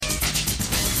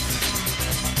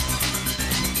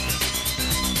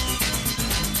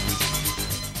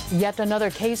Yet another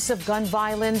case of gun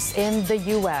violence in the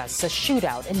U.S. A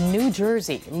shootout in New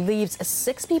Jersey leaves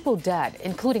 6 people dead,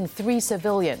 including 3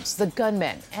 civilians, the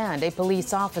gunman, and a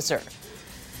police officer.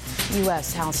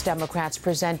 U.S. House Democrats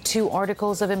present 2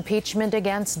 articles of impeachment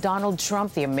against Donald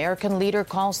Trump. The American leader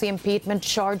calls the impeachment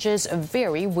charges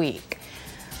very weak.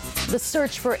 The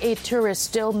search for 8 tourists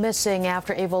still missing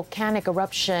after a volcanic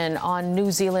eruption on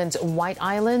New Zealand's White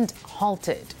Island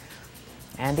halted.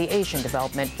 And the Asian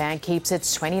Development Bank keeps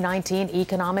its 2019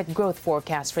 economic growth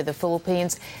forecast for the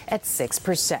Philippines at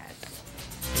 6%.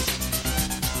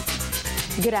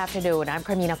 Good afternoon. I'm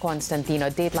Carmina Constantino.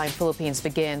 Dateline Philippines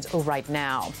begins right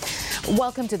now.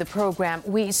 Welcome to the program.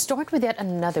 We start with yet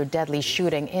another deadly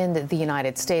shooting in the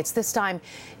United States, this time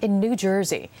in New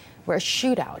Jersey, where a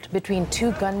shootout between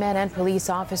 2 gunmen and police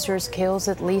officers kills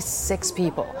at least 6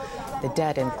 people. The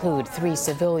dead include 3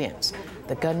 civilians.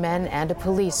 The gunman and a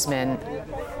policeman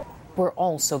were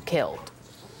also killed.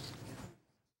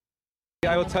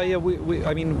 I will tell you,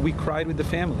 we cried with the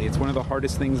family. It's one of the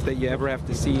hardest things that you ever have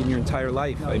to see in your entire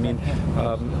life. I mean,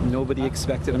 nobody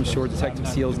expected, I'm sure, Detective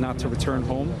Seals not to return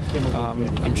home.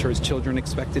 I'm sure his children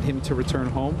expected him to return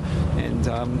home. And,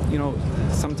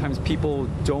 sometimes people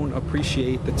don't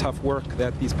appreciate the tough work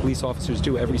that these police officers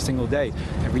do every single day.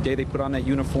 Every day they put on that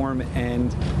uniform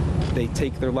and they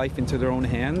take their life into their own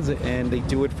hands, and they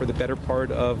do it for the better part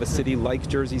of a city like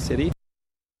Jersey City.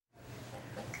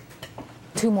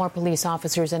 2 more police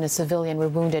officers and a civilian were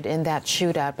wounded in that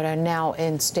shootout, but are now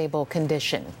in stable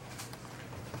condition.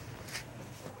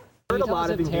 A lot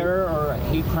of terror or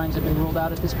hate crimes have been ruled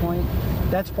out at this point?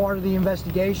 That's part of the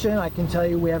investigation. I can tell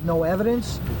you we have no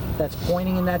evidence that's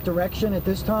pointing in that direction at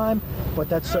this time, but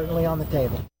that's certainly on the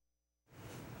table.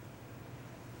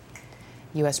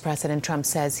 U.S. President Trump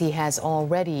says he has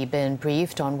already been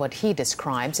briefed on what he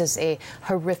describes as a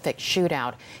horrific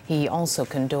shootout. He also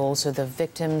condoles with the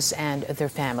victims and their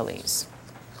families.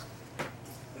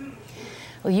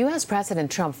 Well, U.S. President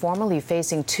Trump formally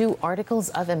facing 2 articles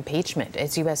of impeachment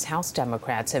as U.S. House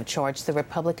Democrats have charged the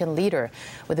Republican leader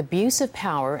with abuse of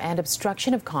power and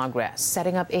obstruction of Congress,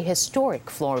 setting up a historic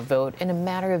floor vote in a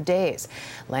matter of days.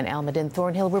 Len Almaden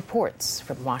Thornhill reports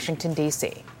from Washington,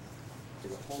 D.C.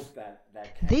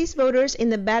 These voters in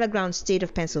the battleground state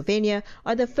of Pennsylvania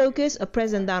are the focus of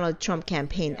President Donald Trump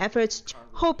campaign efforts,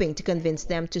 hoping to convince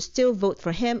them to still vote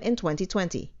for him in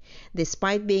 2020,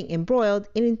 despite being embroiled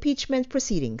in impeachment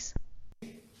proceedings.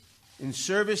 In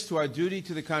service to our duty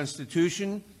to the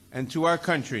Constitution and to our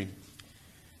country,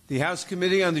 the House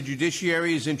Committee on the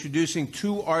Judiciary is introducing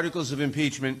 2 articles of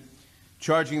impeachment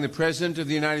charging the President of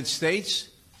the United States,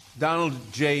 Donald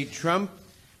J. Trump,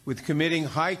 with committing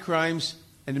high crimes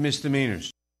and misdemeanors.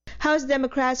 House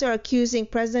Democrats are accusing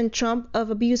President Trump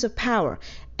of abuse of power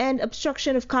and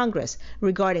obstruction of Congress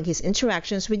regarding his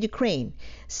interactions with Ukraine,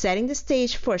 setting the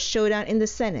stage for a showdown in the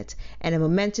Senate and a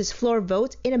momentous floor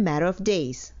vote in a matter of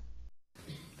days.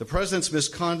 The president's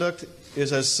misconduct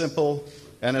is as simple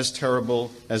and as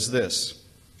terrible as this.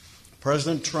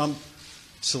 President Trump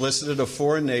solicited a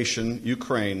foreign nation,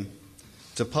 Ukraine,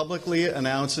 to publicly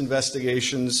announce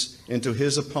investigations into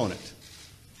his opponent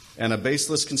and a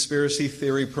baseless conspiracy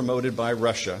theory promoted by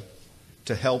Russia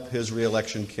to help his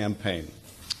re-election campaign.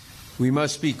 We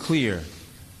must be clear.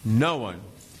 No one,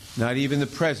 not even the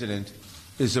president,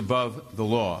 is above the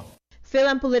law. Film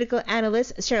and political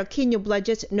analyst Cheryl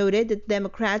Quino-Bludgett noted that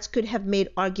Democrats could have made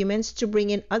arguments to bring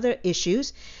in other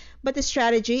issues, but the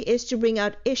strategy is to bring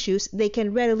out issues they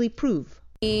can readily prove.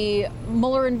 The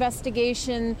Mueller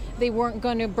investigation, they weren't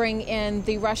going to bring in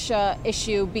the Russia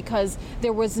issue because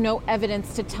there was no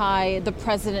evidence to tie the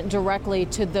president directly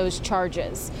to those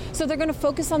charges. So they're going to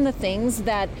focus on the things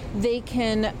that they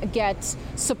can get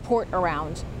support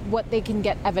around, what they can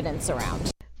get evidence around.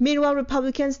 Meanwhile,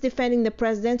 Republicans defending the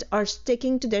president are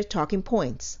sticking to their talking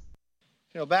points.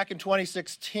 Back in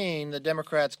 2016, the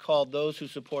Democrats called those who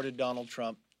supported Donald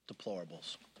Trump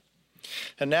deplorables.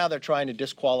 And now they're trying to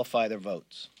disqualify their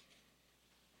votes.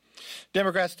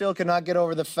 Democrats still cannot get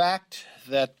over the fact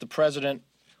that the president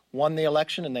won the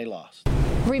election and they lost.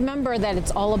 Remember that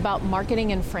it's all about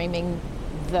marketing and framing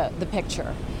the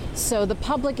picture. So the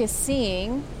public is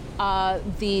seeing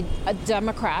the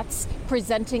Democrats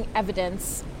presenting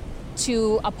evidence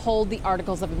to uphold the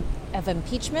articles of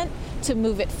impeachment to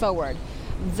move it forward.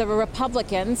 The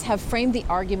Republicans have framed the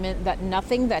argument that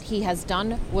nothing that he has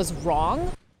done was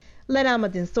wrong. Len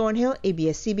Almaden Thornhill,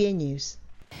 ABS-CBN News.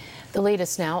 The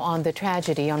latest now on the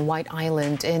tragedy on White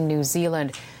Island in New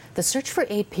Zealand. The search for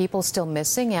 8 people still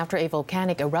missing after a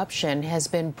volcanic eruption has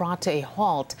been brought to a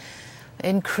halt.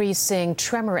 Increasing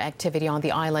tremor activity on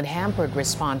the island hampered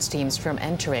response teams from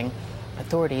entering.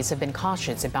 Authorities have been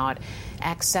cautious about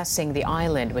accessing the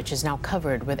island, which is now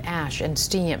covered with ash and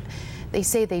steam. They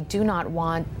say they do not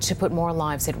want to put more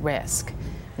lives at risk.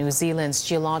 New Zealand's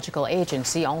geological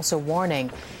agency also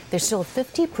warning there's still a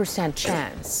 50%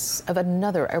 chance of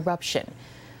another eruption.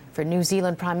 For New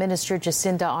Zealand Prime Minister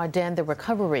Jacinda Ardern, the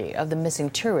recovery of the missing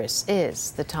tourists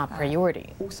is the top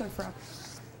priority. Also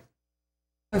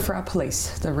for our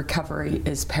police, the recovery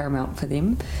is paramount for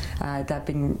them. They've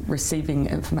been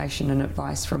receiving information and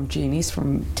advice from GNS,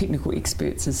 from technical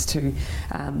experts, as to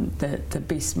the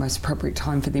best, most appropriate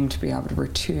time for them to be able to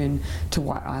return to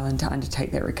White Island to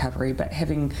undertake that recovery. But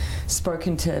having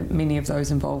spoken to many of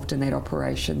those involved in that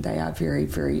operation, they are very,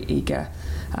 very eager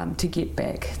to get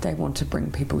back. They want to bring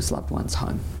people's loved ones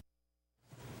home.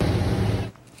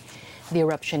 The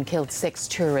eruption killed 6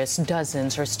 tourists.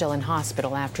 Dozens are still in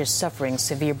hospital after suffering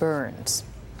severe burns.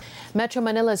 Metro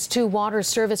Manila's 2 water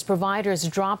service providers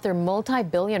dropped their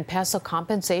multi-billion peso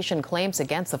compensation claims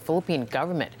against the Philippine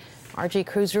government. RG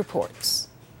Cruz reports.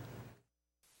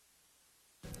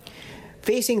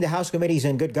 Facing the House Committees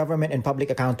on Good Government and Public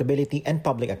Accountability and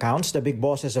Public Accounts, the big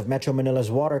bosses of Metro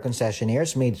Manila's water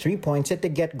concessionaires made 3 points at the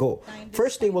get-go.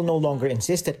 First, they will no longer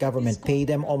insist that government pay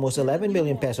them almost 11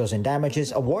 billion pesos in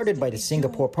damages awarded by the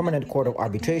Singapore Permanent Court of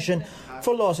Arbitration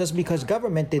for losses because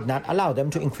government did not allow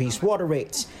them to increase water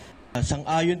rates.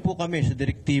 Sang-ayon po kami sa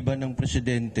direktiba ng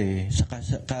Presidente, sa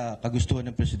kagustuhan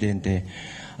ng Presidente,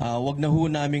 wag na ho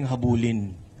naming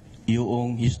habulin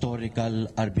yung historical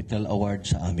arbitral award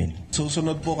sa amin.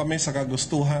 Susunod po kami sa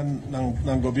kagustuhan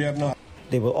ng gobyerno.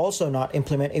 They will also not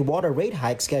implement a water rate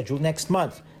hike scheduled next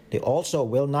month. They also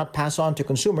will not pass on to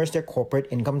consumers their corporate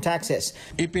income taxes.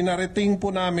 Ipinarating po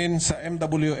namin sa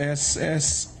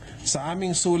MWSS sa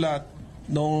aming sulat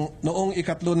noong 3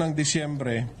 ng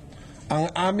Disyembre ang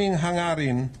aming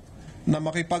hangarin na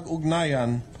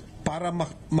makipag-ugnayan para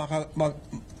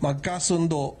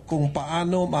magkasundo kung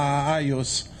paano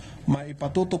maaayos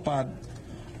maipatutupad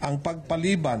ang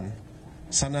pagpaliban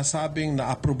sa nasabing na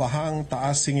aprobahang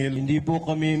taas singil. Hindi po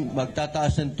kami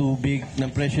magtataas ng tubig, ng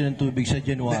presyo ng tubig sa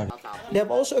January. They have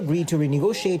also agreed to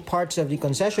renegotiate parts of the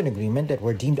concession agreement that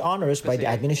were deemed onerous by the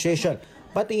administration,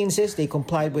 but they insist they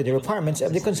complied with the requirements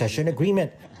of the concession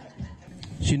agreement.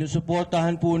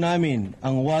 Sinusuportahan po namin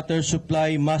ang Water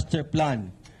Supply Master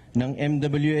Plan ng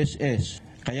MWSS.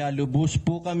 Kaya lubos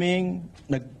po kaming,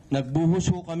 nagbuhos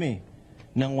po kami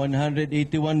ng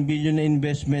 181 billion na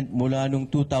investment mula noong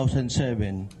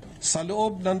 2007. Sa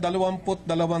loob ng 22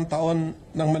 taon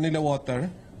ng Manila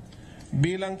Water,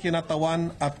 bilang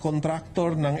kinatawan at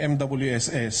kontraktor ng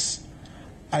MWSS,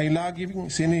 ay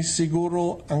laging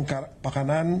sinisiguro ang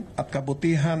kapakanan at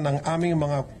kabutihan ng aming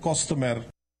mga customer.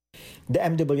 The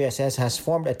MWSS has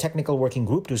formed a technical working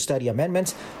group to study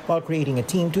amendments while creating a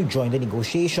team to join the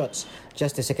negotiations.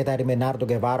 Justice Secretary Menardo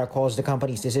Guevara calls the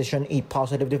company's decision a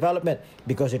positive development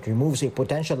because it removes a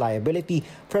potential liability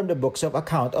from the books of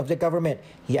account of the government.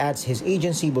 He adds his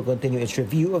agency will continue its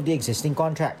review of the existing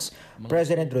contracts.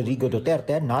 President Rodrigo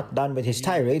Duterte, not done with his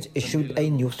tirades, issued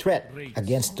a new threat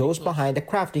against those behind the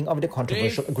crafting of the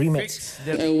controversial agreements.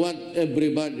 I want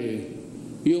everybody,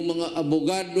 yung mga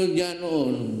abogado dyan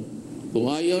noon, kung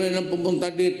ayaw nilang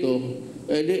pumunta dito,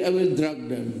 I will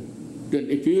drag them. Then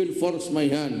if you will force my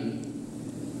hand,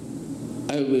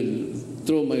 I will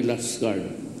throw my last card.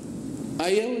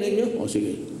 Ayaw ninyo? O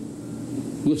sige.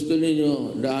 Gusto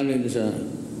ninyo daanin sa...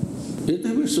 It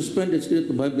will suspend its to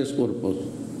habeas corpus.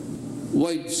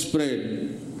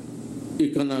 Widespread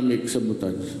economic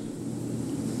sabotage.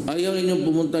 Ayaw ninyong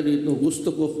pumunta dito.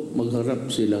 Gusto ko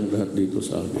magharap silang lahat dito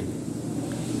sa akin.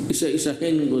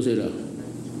 Isa-isahin ko sila.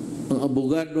 Ang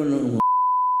abogado ng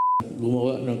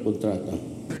gumawa ng kontrata.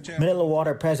 Manila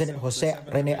Water President Jose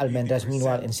Rene Almendras,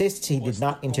 meanwhile, insists he did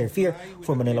not interfere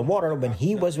for Manila Water when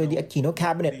he was with the Aquino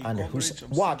cabinet, under whose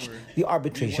watch the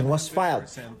arbitration was filed.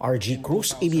 RG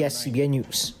Cruz, ABS-CBN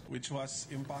News. Which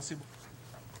was impossible.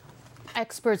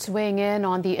 Experts weighing in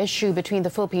on the issue between the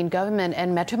Philippine government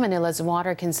and Metro Manila's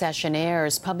water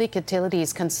concessionaires. Public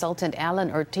Utilities consultant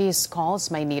Alan Ortiz calls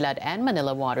Maynilad and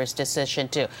Manila Water's decision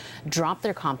to drop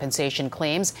their compensation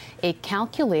claims a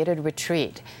calculated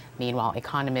retreat. Meanwhile,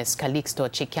 economist Calixto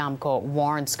Chiquiamco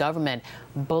warns government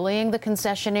bullying the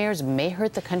concessionaires may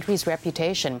hurt the country's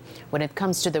reputation when it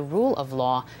comes to the rule of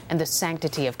law and the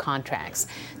sanctity of contracts.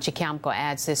 Chiquiamco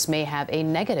adds this may have a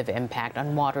negative impact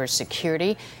on water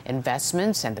security,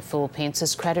 investments, and the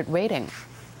Philippines' credit rating.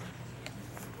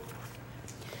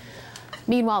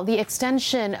 Meanwhile, the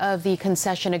extension of the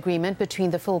concession agreement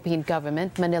between the Philippine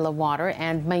government, Manila Water,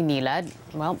 and Maynilad,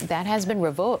 well, that has been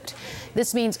revoked.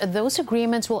 This means those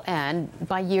agreements will end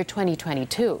by year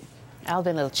 2022.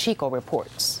 Alvin El Chico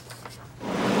reports.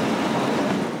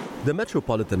 The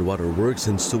Metropolitan Water Works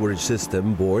and Sewerage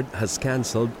System Board has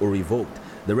cancelled or revoked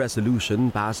the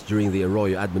resolution passed during the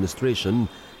Arroyo administration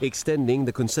extending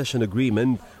the concession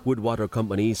agreement with water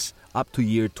companies up to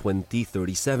year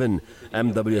 2037.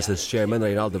 MWSS Chairman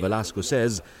Reynaldo Velasco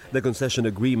says the concession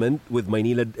agreement with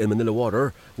Maynilad and Manila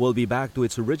Water will be back to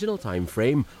its original time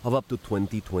frame of up to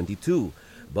 2022.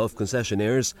 Both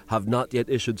concessionaires have not yet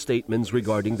issued statements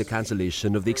regarding the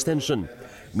cancellation of the extension.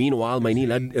 Meanwhile,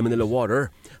 Maynilad and Manila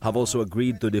Water have also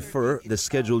agreed to defer the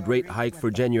scheduled rate hike for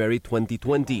January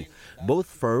 2020. Both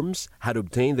firms had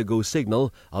obtained the go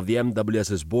signal of the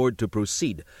MWSS board to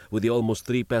proceed with the almost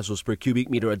 3 pesos per cubic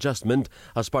meter adjustment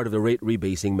as part of the rate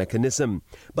rebasing mechanism.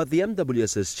 But the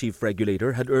MWSS chief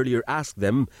regulator had earlier asked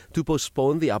them to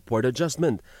postpone the upward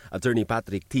adjustment. Attorney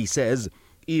Patrick T. says,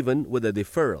 even with the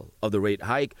deferral of the rate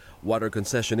hike, water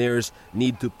concessionaires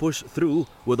need to push through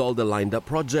with all the lined-up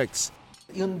projects.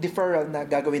 Yung deferral na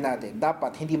gagawin natin,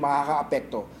 dapat hindi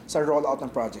makaka-apekto sa rollout ng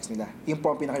projects nila. Yung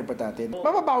po ang pinaka-importante.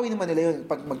 Mababawi naman nila yun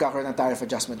pag magkakaroon ng tariff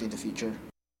adjustment in the future.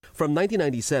 From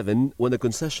 1997, when the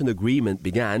concession agreement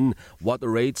began,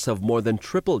 water rates have more than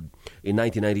tripled. In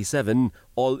 1997,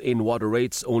 all-in water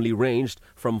rates only ranged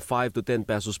from 5 to 10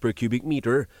 pesos per cubic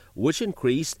meter, which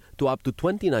increased to up to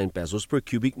 29 pesos per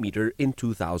cubic meter in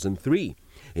 2003.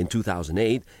 In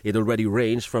 2008, it already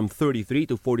ranged from 33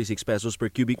 to 46 pesos per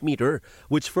cubic meter,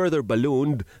 which further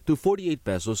ballooned to 48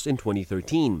 pesos in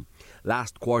 2013.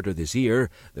 Last quarter this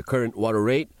year, the current water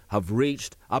rate have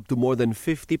reached up to more than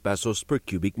 50 pesos per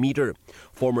cubic meter.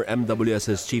 Former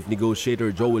MWSS chief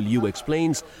negotiator Joel Yu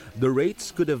explains the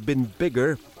rates could have been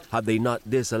bigger had they not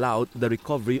disallowed the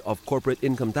recovery of corporate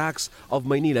income tax of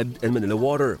Maynilad and Manila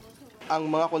Water. Ang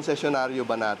mga konsesyonaryo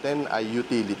ba natin ay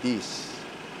utilities?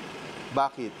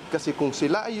 Bakit? Kasi kung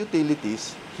sila ay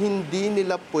utilities, hindi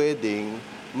nila pwedeng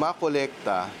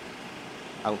makolekta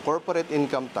ang corporate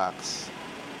income tax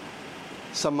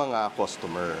sa mga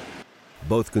customer.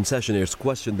 Both concessionaires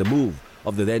questioned the move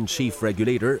of the then chief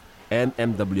regulator and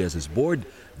MWS's board.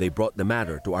 They brought the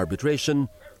matter to arbitration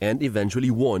and eventually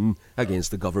won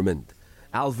against the government.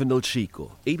 Alvin El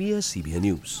Chico, ABS-CBN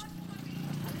News.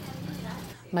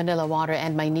 Manila Water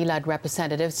and Maynilad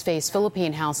representatives face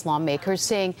Philippine House lawmakers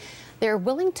saying they're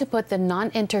willing to put the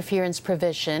non-interference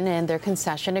provision in their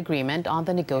concession agreement on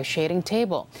the negotiating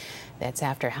table. That's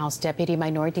after House Deputy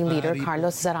Minority Leader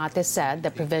Carlos Zarate said the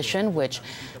provision which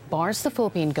bars the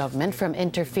Philippine government from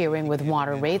interfering with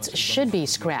water rates should be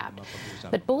scrapped.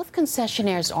 But both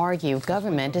concessionaires argue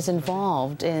government is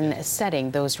involved in setting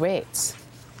those rates.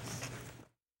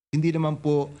 Hindi naman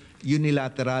po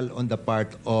unilateral on the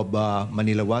part of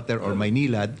Manila Water or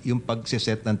Maynilad yung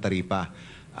pagsiset ng taripa.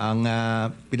 Ang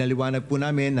pinaliwanag po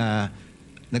namin na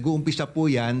nag-uumpisa po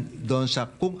yan doon sa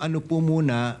kung ano po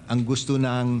muna ang gusto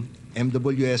ng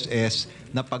MWSS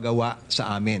na pagawa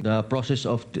sa amin. The process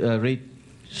of rate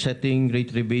setting,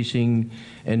 rate rebasing,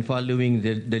 and following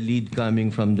the lead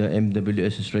coming from the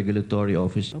MWSS Regulatory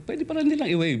Office. Pwede pa rin nilang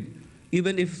i-waive.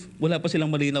 Even if wala pa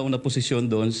silang malinaw na posisyon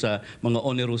doon sa mga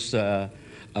onerous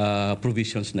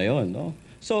provisions na yon, no?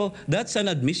 So that's an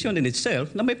admission in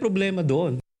itself na may problema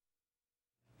doon.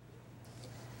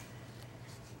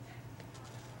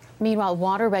 Meanwhile,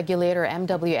 water regulator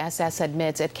MWSS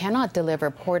admits it cannot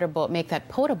make that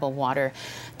potable water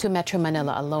to Metro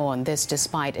Manila alone. This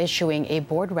despite issuing a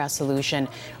board resolution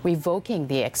revoking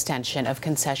the extension of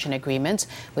concession agreements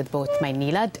with both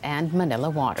Maynilad and Manila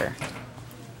Water.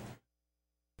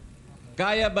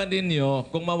 Kaya ba ninyo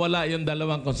kung mawala yung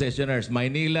dalawang concessionaires,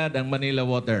 Maynilad and Manila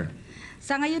Water?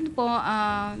 Sa ngayon po,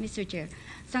 Mr. Chair,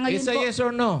 sa ngayon It's a yes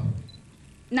or no?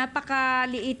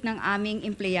 Napakaliit ng aming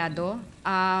empleyado,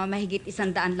 mahigit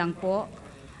 100 lang po.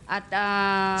 At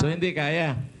so hindi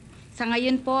kaya? Sa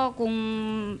ngayon po, kung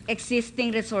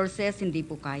existing resources, hindi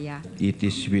po kaya. It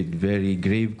is with very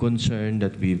grave concern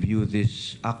that we view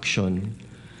this action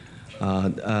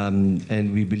and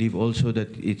we believe also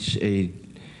that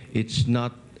it's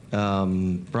not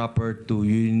proper to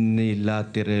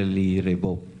unilaterally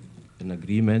revoke an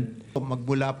agreement.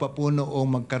 Magmula pa po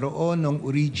noong magkaroon ng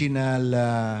original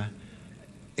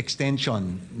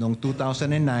extension noong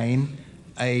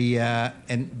 2009 ay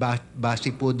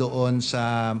base po doon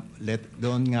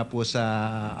nga po sa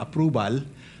approval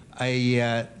ay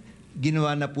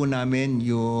ginawa na po namin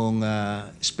yung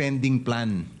spending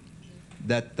plan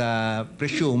that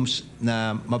presumes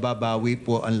na mababawi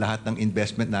po ang lahat ng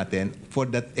investment natin for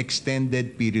that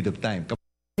extended period of time.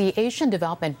 The Asian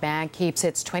Development Bank keeps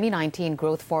its 2019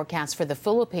 growth forecast for the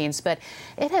Philippines, but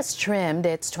it has trimmed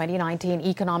its 2019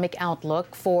 economic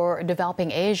outlook for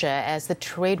developing Asia as the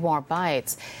trade war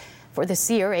bites. For this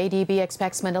year, ADB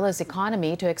expects Manila's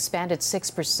economy to expand at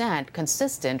 6%,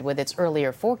 consistent with its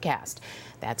earlier forecast.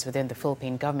 That's within the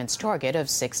Philippine government's target of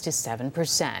 6 to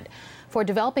 7%. For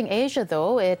developing Asia,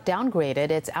 though, it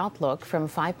downgraded its outlook from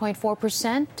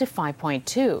 5.4% to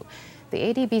 5.2%. The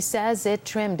ADB says it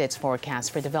trimmed its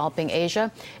forecast for developing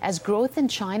Asia as growth in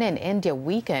China and India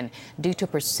weakened due to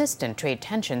persistent trade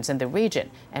tensions in the region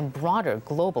and broader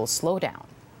global slowdown.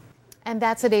 And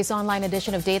that's today's online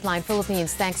edition of Dateline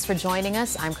Philippines. Thanks for joining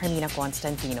us. I'm Carmina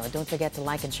Constantino. Don't forget to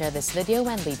like and share this video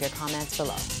and leave your comments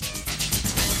below.